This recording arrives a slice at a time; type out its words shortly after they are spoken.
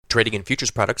Trading in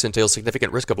futures products entails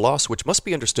significant risk of loss, which must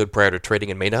be understood prior to trading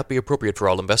and may not be appropriate for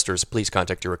all investors. Please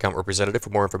contact your account representative for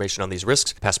more information on these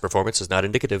risks. Past performance is not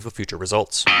indicative of future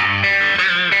results.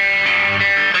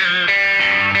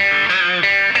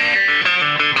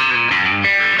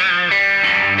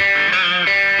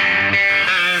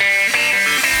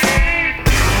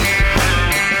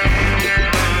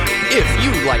 If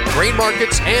you like grain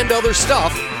markets and other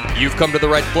stuff, you've come to the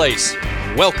right place.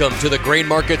 Welcome to the Grain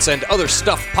Markets and Other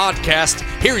Stuff podcast.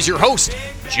 Here's your host,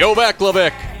 Joe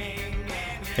Vaclavic.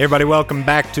 Hey everybody, welcome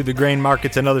back to the Grain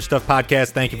Markets and Other Stuff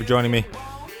podcast. Thank you for joining me.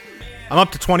 I'm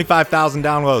up to 25,000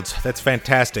 downloads. That's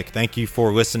fantastic. Thank you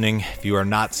for listening. If you are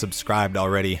not subscribed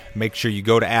already, make sure you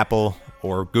go to Apple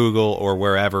or Google or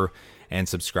wherever and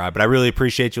subscribe. But I really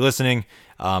appreciate you listening.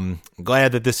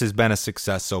 Glad that this has been a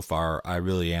success so far. I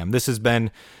really am. This has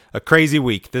been a crazy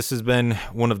week. This has been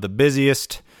one of the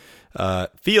busiest,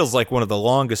 feels like one of the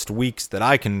longest weeks that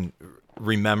I can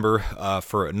remember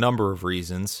for a number of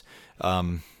reasons.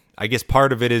 I guess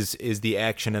part of it is the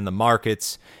action in the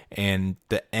markets and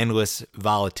the endless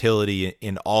volatility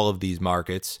in all of these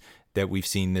markets that we've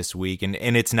seen this week. And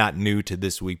it's not new to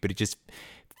this week, but it just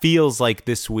feels like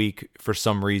this week for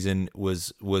some reason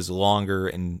was longer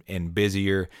and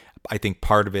busier. I think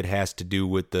part of it has to do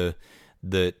with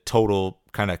the total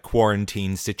kind of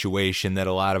quarantine situation that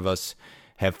a lot of us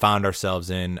have found ourselves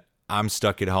in. I'm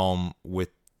stuck at home with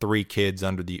 3 kids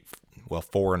under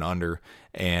 4 and under,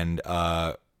 and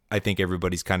I think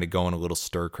everybody's kind of going a little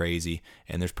stir crazy,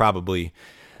 and there's probably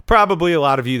a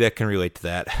lot of you that can relate to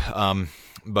that.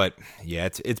 But yeah,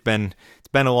 it's been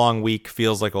a long week.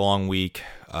 Feels like a long week.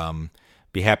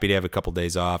 Be happy to have a couple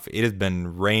days off. It has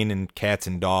been raining cats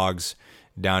and dogs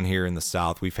down here in the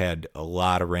South. We've had a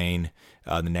lot of rain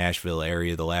in the Nashville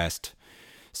area the last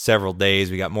several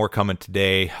days. We got more coming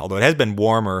today, although it has been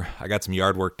warmer. I got some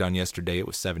yard work done yesterday. It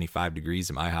was 75 degrees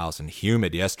in my house and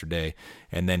humid yesterday.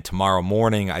 And then tomorrow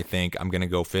morning, I think I'm going to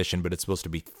go fishing, but it's supposed to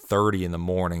be 30 in the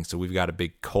morning. So we've got a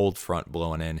big cold front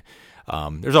blowing in.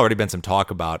 There's already been some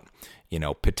talk about,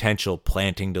 potential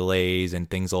planting delays and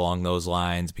things along those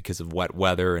lines because of wet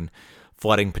weather and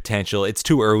flooding potential. It's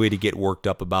too early to get worked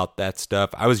up about that stuff.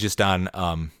 I was just on,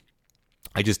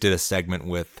 I just did a segment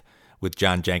with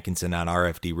John Jenkinson on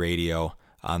RFD radio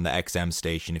on the XM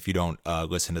station. If you don't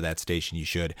listen to that station, you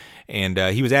should. And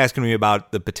he was asking me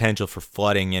about the potential for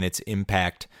flooding and its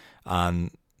impact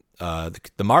on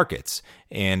the markets.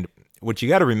 And what you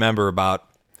got to remember about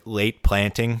late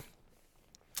planting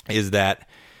is that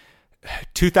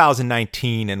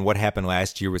 2019 and what happened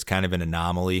last year was kind of an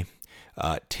anomaly.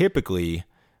 Typically,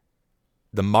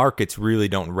 the markets really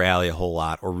don't rally a whole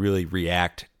lot or really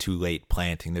react to late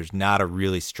planting. There's not a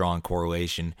really strong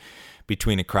correlation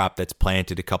between a crop that's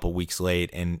planted a couple weeks late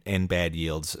and bad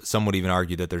yields. Some would even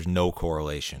argue that there's no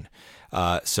correlation.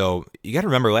 So you got to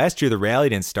remember, last year the rally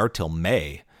didn't start till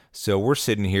May. So we're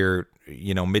sitting here,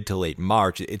 mid to late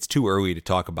March. It's too early to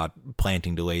talk about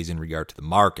planting delays in regard to the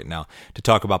market. Now, to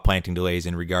talk about planting delays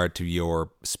in regard to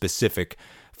your specific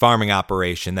farming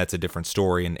operation, that's a different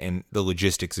story, and the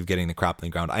logistics of getting the crop in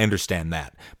the ground, I understand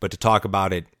that. But to talk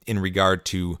about it in regard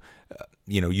to,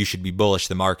 you should be bullish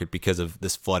the market because of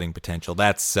this flooding potential,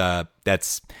 that's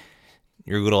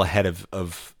you're a little ahead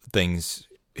of things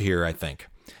here, I think.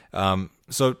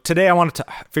 So today I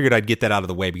figured I'd get that out of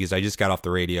the way because I just got off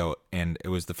the radio and it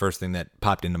was the first thing that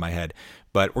popped into my head.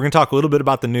 But we're going to talk a little bit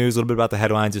about the news, a little bit about the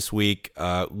headlines this week,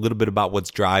 a little bit about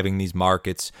what's driving these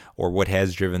markets or what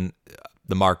has driven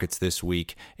the markets this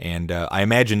week. And I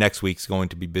imagine next week's going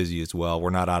to be busy as well. We're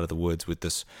not out of the woods with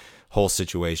this whole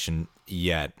situation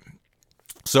yet.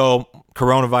 So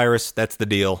coronavirus, that's the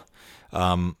deal.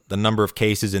 The number of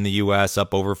cases in the U.S.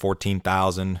 up over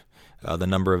 14,000. The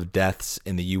number of deaths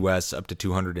in the U.S. up to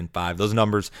 205. Those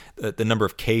numbers, the number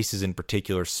of cases in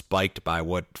particular, spiked by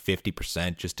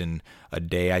 50% just in a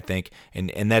day, I think.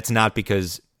 And that's not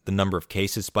because the number of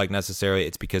cases spiked necessarily.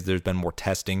 It's because there's been more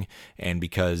testing and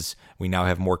because we now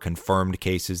have more confirmed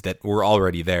cases that were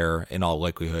already there in all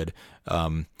likelihood.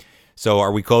 So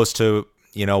are we close to,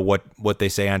 what they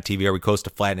say on TV? Are we close to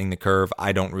flattening the curve?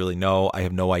 I don't really know. I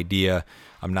have no idea.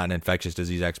 I'm not an infectious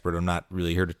disease expert. I'm not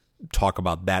really here to talk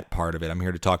about that part of it. I'm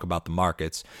here to talk about the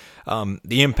markets.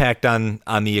 The impact on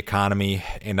the economy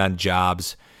and on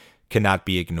jobs cannot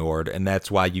be ignored, and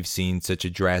that's why you've seen such a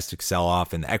drastic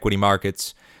sell-off in the equity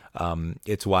markets.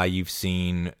 It's why you've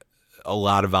seen a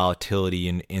lot of volatility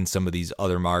in some of these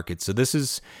other markets. So this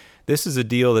is a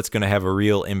deal that's going to have a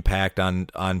real impact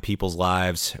on people's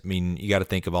lives. I mean, you got to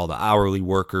think of all the hourly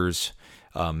workers,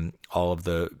 all of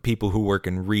the people who work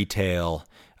in retail,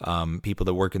 people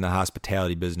that work in the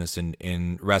hospitality business,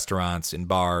 in restaurants, in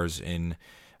bars, in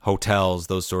hotels,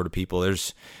 those sort of people.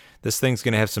 This thing's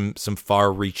going to have some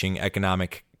far-reaching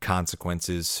economic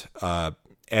consequences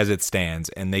as it stands,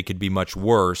 and they could be much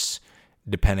worse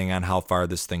depending on how far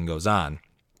this thing goes on.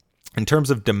 In terms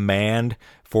of demand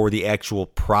for the actual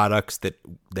products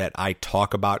that I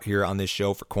talk about here on this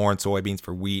show, for corn, soybeans,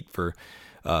 for wheat, for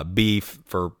beef,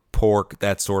 for pork,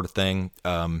 that sort of thing,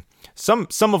 some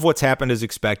of what's happened is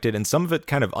expected, and some of it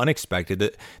kind of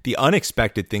unexpected. The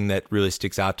unexpected thing that really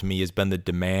sticks out to me has been the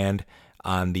demand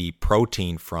on the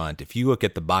protein front. If you look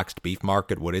at the boxed beef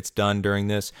market, what it's done during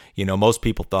this, most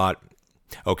people thought,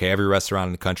 okay, every restaurant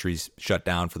in the country's shut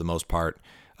down for the most part.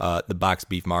 The boxed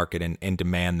beef market and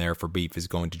demand there for beef is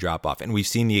going to drop off. And we've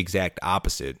seen the exact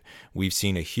opposite. We've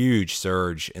seen a huge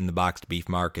surge in the boxed beef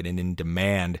market and in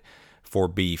demand for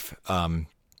beef,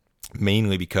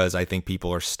 mainly because I think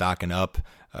people are stocking up.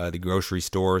 The grocery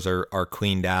stores are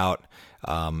cleaned out.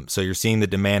 So you're seeing the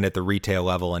demand at the retail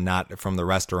level and not from the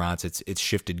restaurants. It's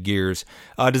shifted gears.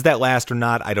 Does that last or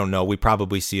not? I don't know. We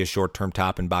probably see a short-term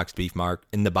top in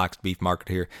the boxed beef market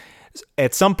here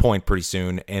at some point pretty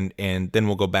soon, and then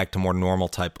we'll go back to more normal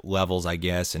type levels, I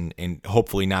guess, and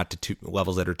hopefully not to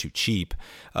levels that are too cheap.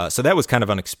 So that was kind of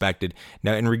unexpected.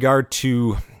 Now, in regard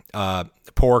to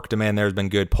pork, demand there has been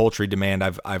good. Poultry demand,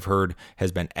 I've heard,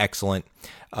 has been excellent.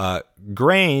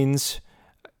 Grains,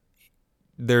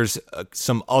 there's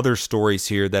some other stories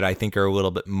here that I think are a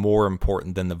little bit more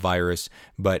important than the virus,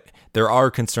 but there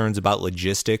are concerns about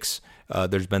logistics.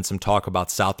 There's been some talk about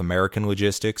South American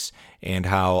logistics and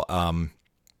how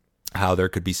there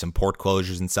could be some port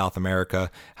closures in South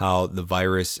America, how the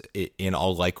virus in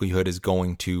all likelihood is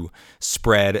going to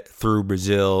spread through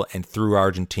Brazil and through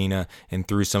Argentina and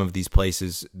through some of these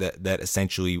places that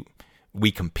essentially we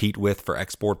compete with for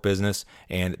export business.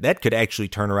 And that could actually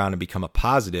turn around and become a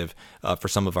positive for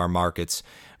some of our markets.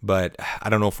 But I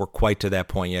don't know if we're quite to that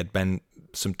point yet. Been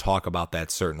some talk about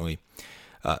that, certainly.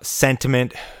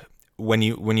 Sentiment, when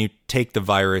you take the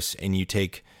virus and you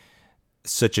take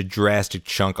such a drastic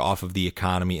chunk off of the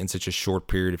economy in such a short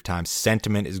period of time,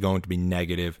 sentiment is going to be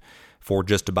negative for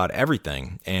just about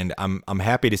everything. And I'm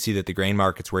happy to see that the grain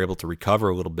markets were able to recover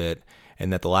a little bit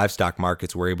and that the livestock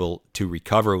markets were able to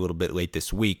recover a little bit late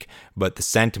this week. But the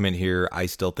sentiment here, I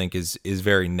still think is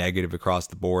very negative across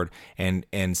the board, and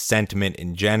sentiment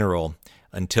in general,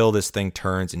 until this thing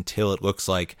turns, until it looks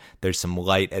like there's some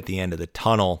light at the end of the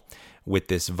tunnel with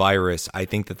this virus, I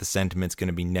think that the sentiment's going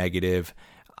to be negative.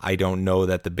 I don't know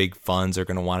that the big funds are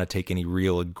going to want to take any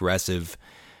real aggressive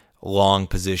long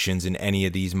positions in any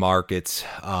of these markets.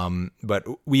 But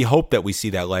we hope that we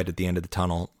see that light at the end of the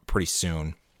tunnel pretty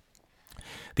soon.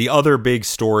 The other big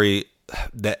story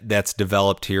that's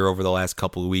developed here over the last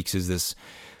couple of weeks is this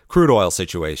crude oil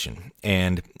situation.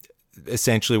 And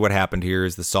essentially what happened here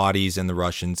is the Saudis and the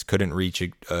Russians couldn't reach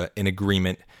an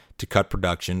agreement to cut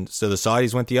production. So the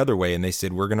Saudis went the other way and they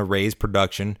said, we're going to raise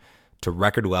production to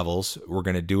record levels. We're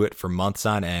going to do it for months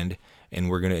on end, and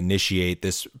we're going to initiate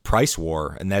this price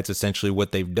war. And that's essentially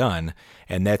what they've done.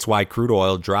 And that's why crude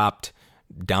oil dropped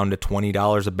down to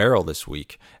 $20 a barrel this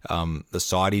week. The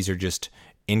Saudis are just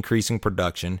increasing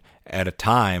production at a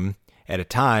time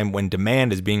when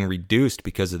demand is being reduced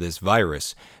because of this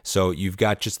virus. So you've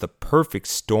got just the perfect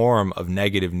storm of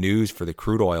negative news for the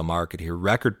crude oil market here.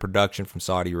 Record production from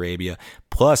Saudi Arabia,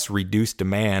 plus reduced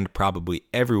demand probably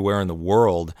everywhere in the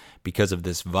world because of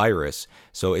this virus.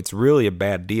 So it's really a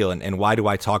bad deal. And why do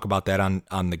I talk about that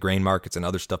on the Grain Markets and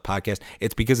Other Stuff podcast?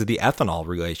 It's because of the ethanol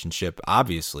relationship,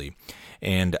 obviously.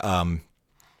 And the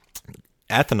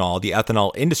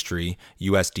ethanol industry,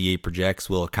 USDA projects,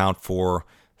 will account for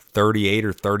 38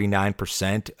 or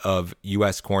 39% of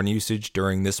U.S. corn usage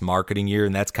during this marketing year,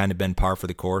 and that's kind of been par for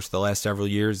the course the last several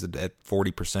years at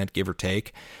 40%, give or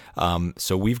take.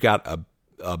 So we've got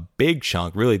a big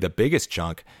chunk, really the biggest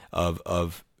chunk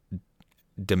of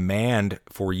demand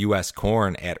for U.S.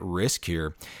 corn at risk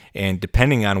here. And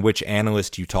depending on which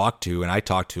analyst you talk to, and I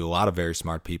talk to a lot of very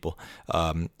smart people,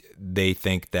 they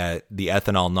think that the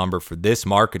ethanol number for this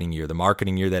marketing year, the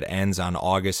marketing year that ends on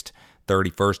August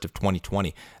 31st of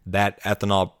 2020, that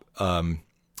ethanol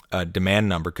demand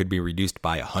number could be reduced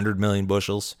by 100 million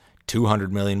bushels,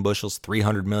 200 million bushels,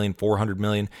 300 million, 400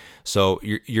 million. So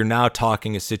you're now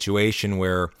talking a situation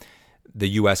where the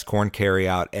U.S. corn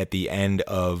carryout at the end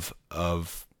of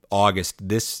August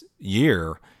this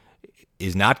year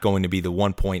is not going to be the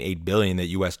 1.8 billion that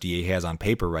USDA has on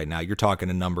paper right now. You're talking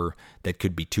a number that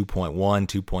could be 2.1,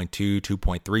 2.2,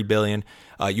 2.3 billion.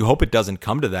 You hope it doesn't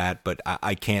come to that, but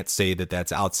I can't say that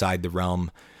that's outside the realm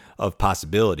of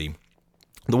possibility.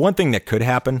 The one thing that could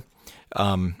happen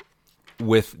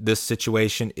with this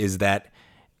situation is that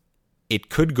it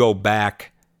could go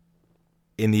back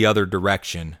in the other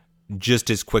direction just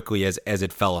as quickly as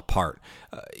it fell apart.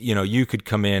 You could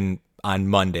come in on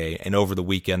Monday and over the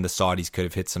weekend the Saudis could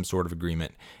have hit some sort of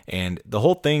agreement, and the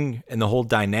whole thing and the whole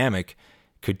dynamic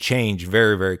could change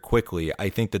very, very quickly. I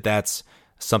think that that's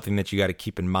something that you got to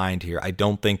keep in mind here. I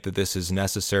don't think that this is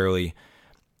necessarily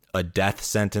a death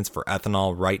sentence for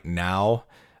ethanol right now,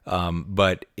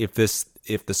 but if the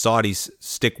Saudis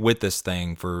stick with this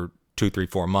thing for 2, 3,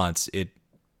 4 months,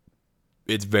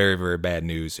 it's very, very bad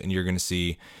news, and you're going to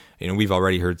see. We've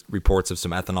already heard reports of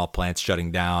some ethanol plants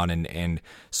shutting down and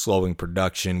slowing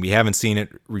production. We haven't seen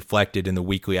it reflected in the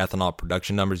weekly ethanol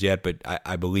production numbers yet, but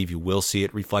I believe you will see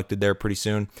it reflected there pretty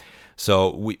soon.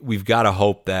 So we've got to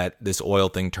hope that this oil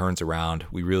thing turns around.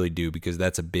 We really do, because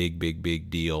that's a big, big, big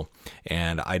deal.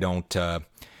 And I don't.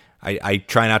 I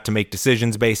try not to make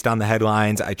decisions based on the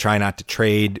headlines. I try not to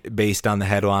trade based on the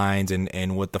headlines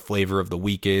and what the flavor of the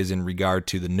week is in regard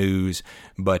to the news.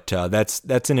 But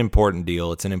that's an important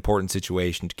deal. It's an important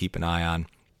situation to keep an eye on.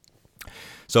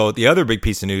 So the other big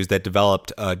piece of news that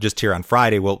developed just here on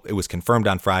Friday, well, it was confirmed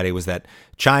on Friday, was that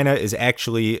China is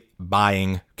actually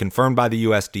confirmed by the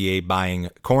USDA, buying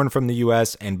corn from the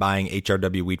U.S. and buying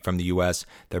HRW wheat from the U.S.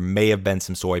 There may have been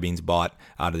some soybeans bought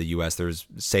out of the U.S. There's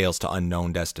sales to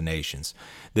unknown destinations.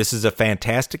 This is a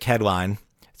fantastic headline.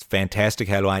 It's a fantastic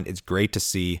headline. It's great to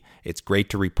see. It's great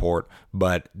to report,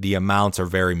 but the amounts are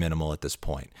very minimal at this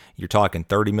point. You're talking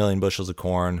 30 million bushels of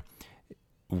corn.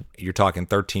 You're talking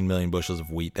 13 million bushels of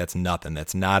wheat. That's nothing.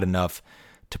 That's not enough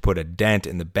to put a dent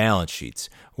in the balance sheets.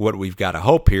 What we've got to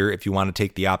hope here, if you want to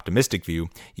take the optimistic view,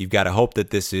 you've got to hope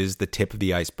that this is the tip of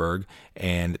the iceberg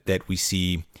and that we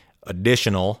see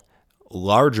additional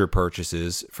larger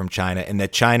purchases from China, and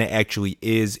that China actually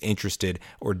is interested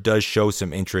or does show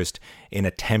some interest in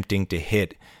attempting to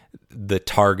hit the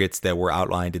targets that were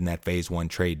outlined in that phase 1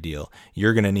 trade deal.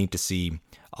 You're going to need to see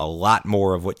a lot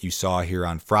more of what you saw here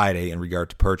on Friday in regard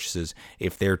to purchases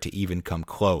if they're to even come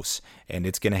close. And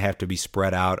it's going to have to be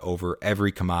spread out over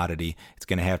every commodity. It's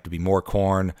going to have to be more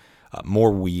corn,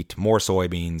 more wheat, more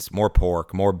soybeans, more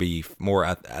pork, more beef, more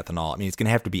ethanol. I mean, it's going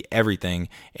to have to be everything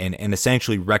and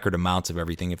essentially record amounts of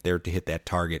everything if they're to hit that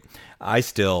target. I'm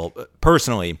still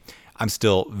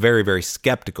very, very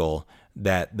skeptical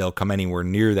that they'll come anywhere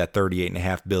near that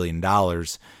 $38.5 billion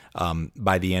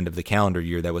by the end of the calendar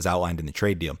year that was outlined in the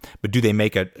trade deal. But do they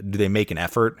make an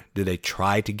effort? Do they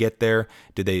try to get there?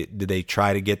 Do they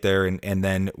try to get there? And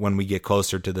then when we get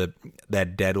closer to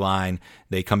that deadline,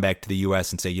 they come back to the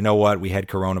U.S. and say, you know what, we had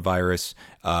coronavirus.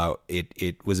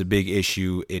 It was a big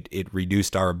issue. It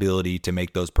reduced our ability to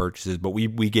make those purchases, but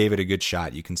we gave it a good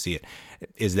shot. You can see it.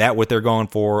 Is that what they're going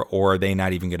for, or are they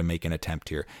not even going to make an attempt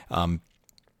here?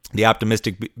 The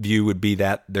optimistic view would be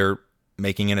that they're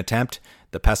making an attempt.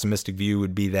 The pessimistic view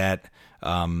would be that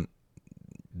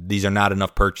these are not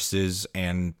enough purchases,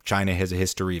 and China has a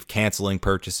history of canceling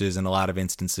purchases in a lot of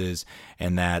instances,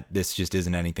 and that this just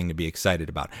isn't anything to be excited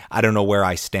about. I don't know where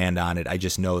I stand on it. I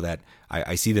just know that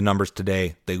I see the numbers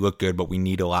today. They look good, but we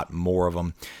need a lot more of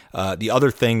them. The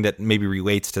other thing that maybe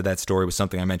relates to that story was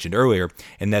something I mentioned earlier,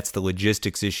 and that's the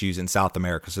logistics issues in South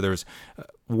America. So there's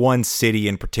one city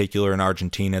in particular in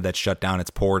Argentina that shut down its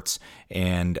ports,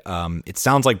 and it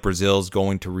sounds like Brazil's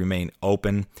going to remain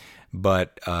open.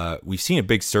 But we've seen a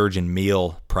big surge in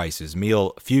meal prices,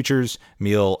 meal futures,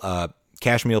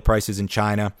 cash meal prices in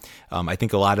China. I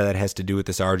think a lot of that has to do with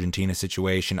this Argentina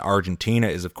situation. Argentina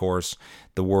is, of course,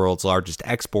 the world's largest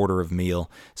exporter of meal.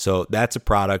 So that's a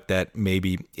product that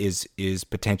maybe is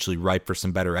potentially ripe for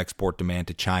some better export demand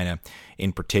to China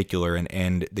in particular.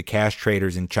 And the cash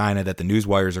traders in China that the news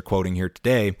wires are quoting here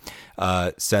today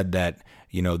said that,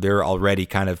 they're already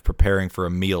kind of preparing for a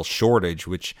meal shortage,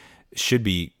 which should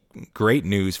be great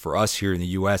news for us here in the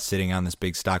U.S. sitting on this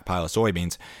big stockpile of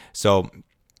soybeans. So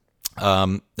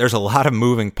there's a lot of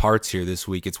moving parts here this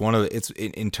week. It's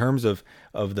in terms of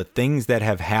the things that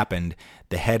have happened,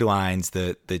 the headlines,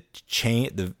 the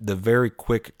very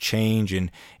quick change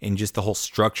in just the whole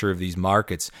structure of these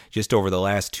markets just over the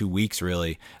last 2 weeks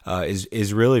really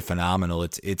is really phenomenal.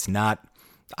 It's not.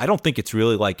 I don't think it's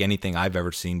really like anything I've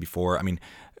ever seen before. I mean,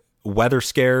 weather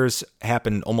scares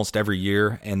happen almost every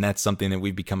year, and that's something that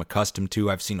we've become accustomed to.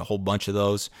 I've seen a whole bunch of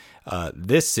those.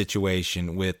 This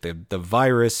situation with the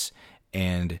virus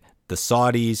and the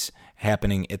Saudis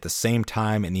happening at the same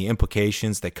time, and the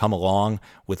implications that come along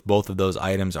with both of those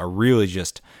items are really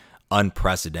just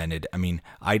unprecedented. I mean,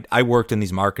 I worked in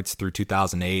these markets through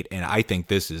 2008, and I think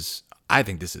this is I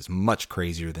think this is much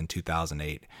crazier than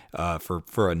 2008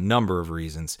 for a number of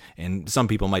reasons, and some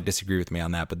people might disagree with me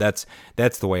on that, but that's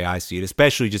the way I see it,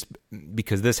 especially just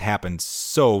because this happened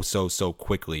so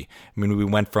quickly. I mean, we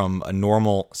went from a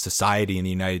normal society in the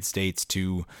United States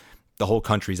to the whole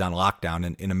country's on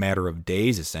lockdown in a matter of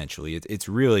days, essentially. It's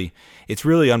really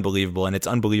unbelievable, and it's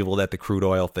unbelievable that the crude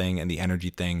oil thing and the energy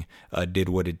thing did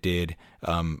what it did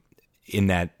in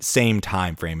that same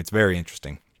time frame. It's very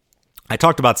interesting. I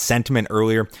talked about sentiment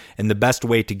earlier, and the best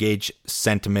way to gauge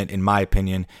sentiment, in my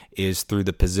opinion, is through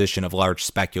the position of large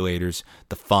speculators,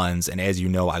 the funds. And as you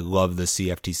know, I love the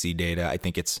CFTC data. I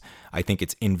think it's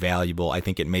invaluable. I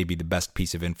think it may be the best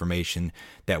piece of information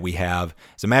that we have.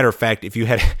 As a matter of fact, if you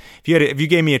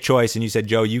gave me a choice and you said,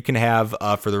 Joe, you can have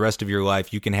for the rest of your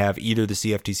life, you can have either the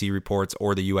CFTC reports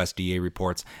or the USDA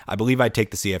reports, I believe I'd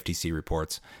take the CFTC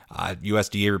reports.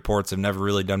 USDA reports have never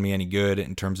really done me any good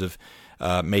in terms of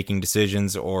making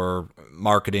decisions or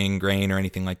marketing grain or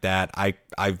anything like that.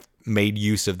 I've made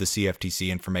use of the CFTC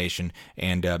information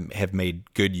and have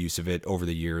made good use of it over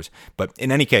the years. But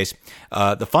in any case,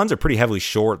 the funds are pretty heavily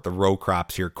short the row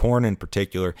crops here, corn in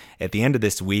particular. At the end of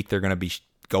this week, they're going to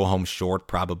go home short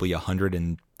probably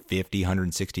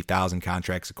 160,000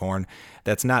 contracts of corn.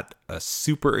 That's not a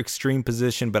super extreme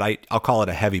position, but I'll call it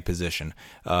a heavy position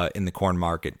in the corn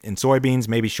market. In soybeans,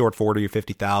 maybe short 40 or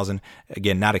 50,000.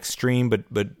 Again, not extreme, but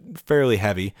fairly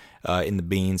heavy in the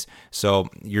beans. So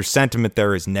your sentiment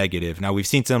there is negative. Now, we've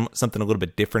seen something a little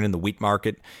bit different in the wheat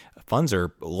market. Funds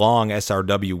are long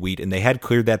SRW wheat, and they had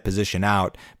cleared that position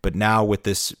out, but now with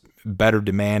this better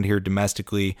demand here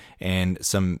domestically and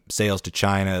some sales to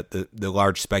China, the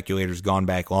large speculators gone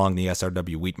back long the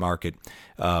SRW wheat market.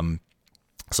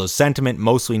 So sentiment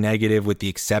mostly negative with the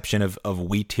exception of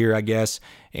wheat here, I guess.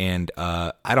 And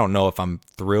I don't know if I'm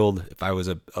thrilled. If I was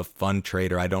a fund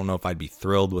trader, I don't know if I'd be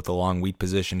thrilled with a long wheat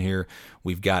position here.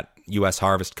 We've got U.S.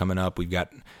 harvest coming up. We've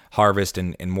got harvest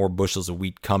and more bushels of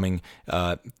wheat coming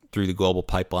through the global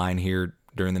pipeline here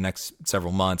during the next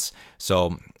several months.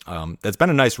 So that's been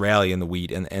a nice rally in the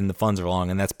wheat, and the funds are long,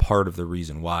 and that's part of the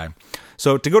reason why.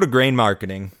 So to go to grain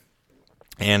marketing,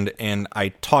 and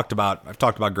I've talked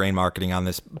about grain marketing on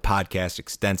this podcast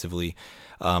extensively.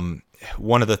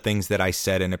 One of the things that I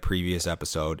said in a previous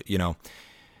episode,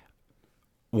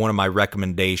 one of my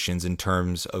recommendations in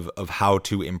terms of how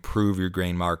to improve your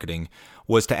grain marketing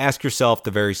was to ask yourself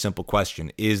the very simple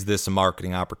question: is this a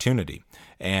marketing opportunity?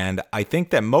 And I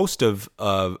think that most of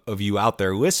you out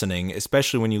there listening,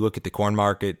 especially when you look at the corn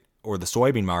market or the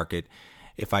soybean market,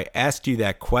 if I asked you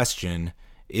that question,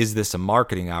 is this a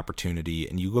marketing opportunity,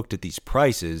 and you looked at these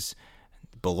prices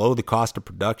below the cost of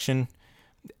production,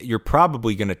 you're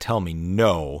probably going to tell me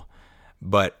no.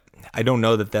 But I don't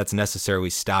know that that's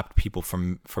necessarily stopped people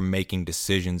from making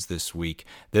decisions this week.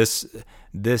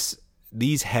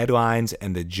 These headlines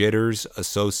and the jitters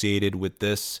associated with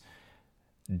this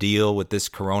deal, with this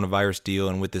coronavirus deal,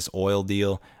 and with this oil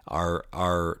deal are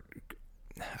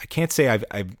I can't say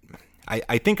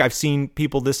I think I've seen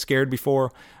people this scared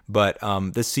before, but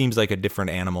this seems like a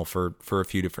different animal for a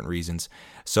few different reasons.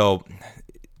 So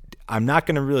I'm not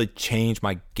going to really change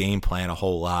my game plan a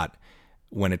whole lot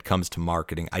when it comes to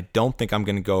marketing. I don't think I'm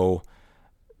going to go,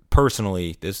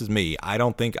 personally, this is me, I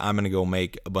don't think I'm going to go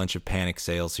make a bunch of panic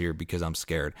sales here because I'm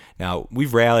scared. Now,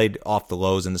 we've rallied off the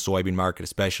lows in the soybean market,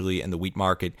 especially in the wheat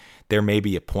market. There may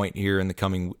be a point here in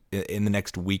the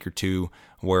next week or two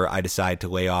where I decide to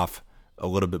lay off a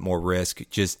little bit more risk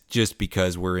just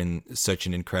because we're in such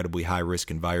an incredibly high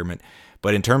risk environment.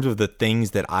 But in terms of the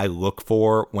things that I look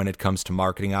for when it comes to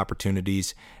marketing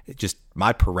opportunities, just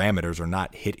my parameters are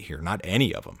not hit here, not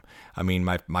any of them. I mean,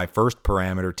 my first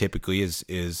parameter typically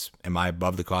is am I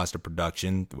above the cost of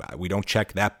production? We don't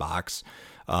check that box.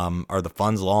 Are the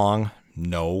funds long?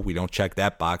 No, we don't check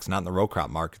that box. Not in the row crop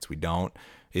markets, we don't.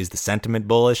 Is the sentiment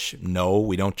bullish? No,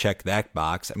 we don't check that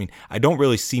box. I mean, I don't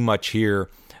really see much here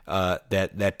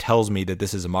that tells me that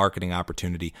this is a marketing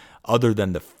opportunity other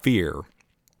than the fear.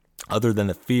 Other than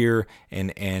the fear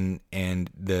and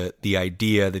the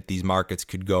idea that these markets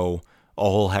could go a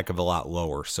whole heck of a lot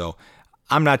lower. So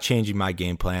I'm not changing my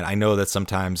game plan. I know that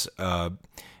sometimes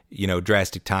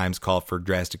drastic times call for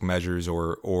drastic measures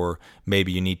or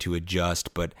maybe you need to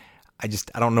adjust, but I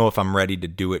don't know if I'm ready to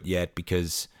do it yet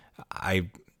because I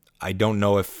don't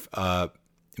know if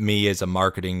me as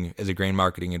a grain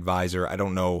marketing advisor, I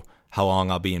don't know how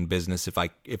long I'll be in business if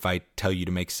I tell you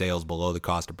to make sales below the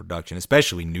cost of production,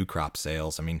 especially new crop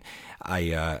sales. I mean,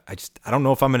 I don't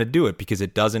know if I'm going to do it because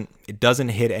it doesn't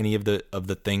hit any of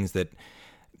the things that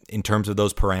in terms of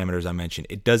those parameters I mentioned.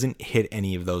 It doesn't hit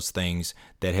any of those things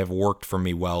that have worked for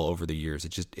me well over the years.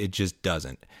 It just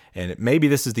doesn't. And maybe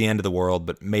this is the end of the world,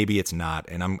 but maybe it's not.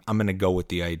 And I'm going to go with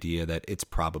the idea that it's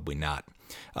probably not.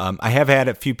 I have had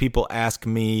a few people ask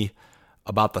me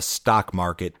about the stock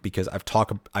market because I've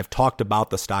talked about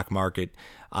the stock market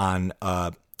on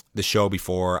the show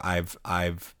before.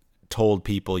 I've told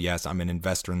people, yes, I'm an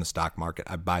investor in the stock market.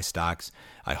 I buy stocks,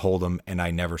 I hold them, and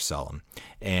I never sell them.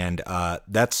 And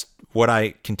that's what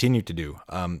I continue to do.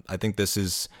 I think this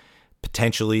is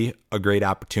potentially a great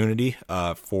opportunity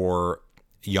for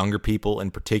younger people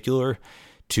in particular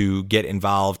to get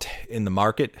involved in the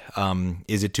market.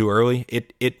 Is it too early?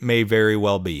 It may very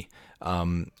well be.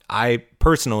 I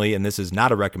personally, and this is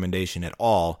not a recommendation at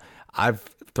all, I've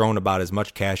thrown about as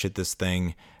much cash at this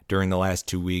thing during the last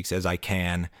 2 weeks as I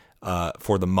can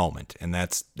for the moment. And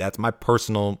that's my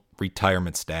personal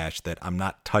retirement stash that I'm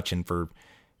not touching for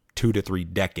 2 to 3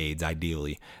 decades,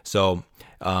 ideally. So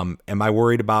am I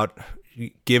worried about,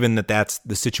 given that that's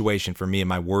the situation for me,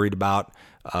 am I worried about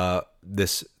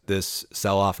this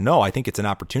sell-off? No, I think it's an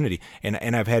opportunity.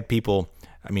 And I've had people,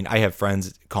 I mean, I have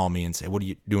friends call me and say, what are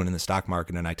you doing in the stock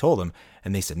market? And I told them,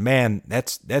 and they said, man,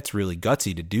 that's really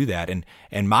gutsy to do that.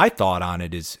 And my thought on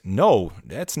it is, no,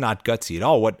 that's not gutsy at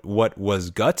all. What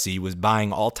was gutsy was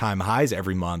buying all-time highs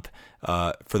every month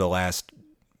for the last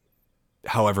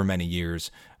however many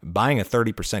years. Buying a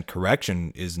 30%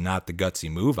 correction is not the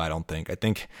gutsy move, I don't think.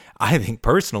 I think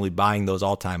personally buying those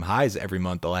all-time highs every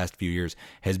month the last few years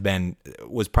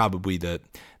was probably the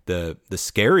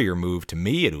scarier move to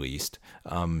me, at least.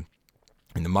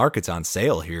 And the market's on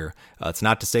sale here. It's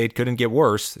not to say it couldn't get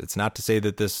worse. It's not to say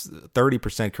that this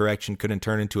 30% correction couldn't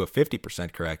turn into a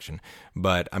 50% correction.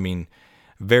 But I mean,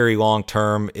 very long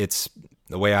term, it's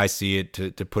the way I see it,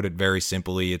 to put it very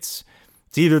simply, it's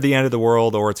either the end of the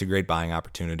world or it's a great buying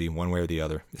opportunity, one way or the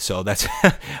other. So that's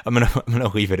I'm gonna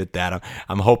leave it at that.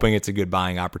 I'm hoping it's a good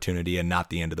buying opportunity and not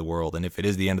the end of the world. And if it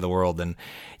is the end of the world, then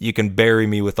you can bury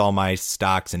me with all my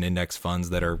stocks and index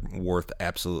funds that are worth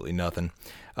absolutely nothing.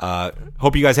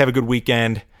 Hope you guys have a good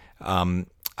weekend. I'm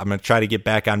going to try to get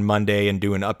back on Monday and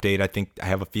do an update. I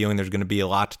have a feeling there's going to be a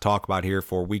lot to talk about here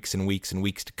for weeks and weeks and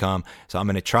weeks to come. So I'm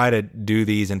going to try to do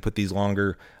these and put these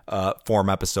longer form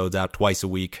episodes out twice a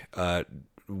week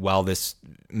while this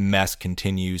mess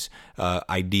continues,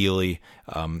 ideally.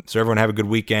 So everyone have a good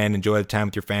weekend. Enjoy the time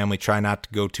with your family. Try not to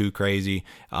go too crazy.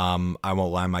 I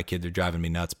won't lie, my kids are driving me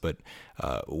nuts, but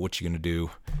what you going to do?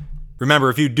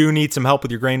 Remember, if you do need some help with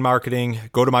your grain marketing,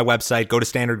 go to my website, go to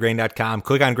standardgrain.com,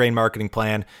 click on Grain Marketing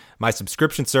Plan. My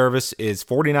subscription service is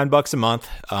 $49 a month.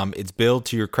 It's billed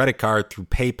to your credit card through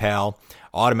PayPal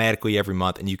automatically every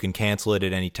month, and you can cancel it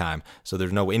at any time. So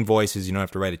there's no invoices. You don't have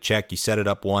to write a check. You set it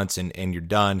up once, and you're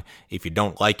done. If you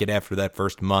don't like it after that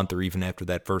first month or even after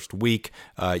that first week,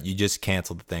 you just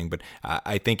cancel the thing. But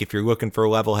I think if you're looking for a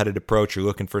level-headed approach, you're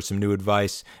looking for some new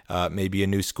advice, maybe a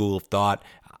new school of thought,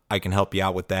 I can help you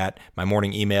out with that. My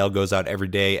morning email goes out every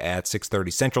day at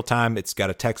 6:30 Central Time. It's got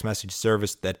a text message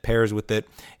service that pairs with it.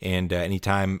 And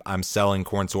anytime I'm selling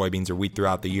corn, soybeans, or wheat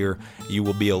throughout the year, you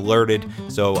will be alerted.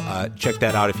 So check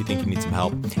that out if you think you need some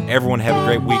help. Everyone have a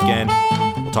great weekend.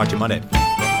 We'll talk to you Monday.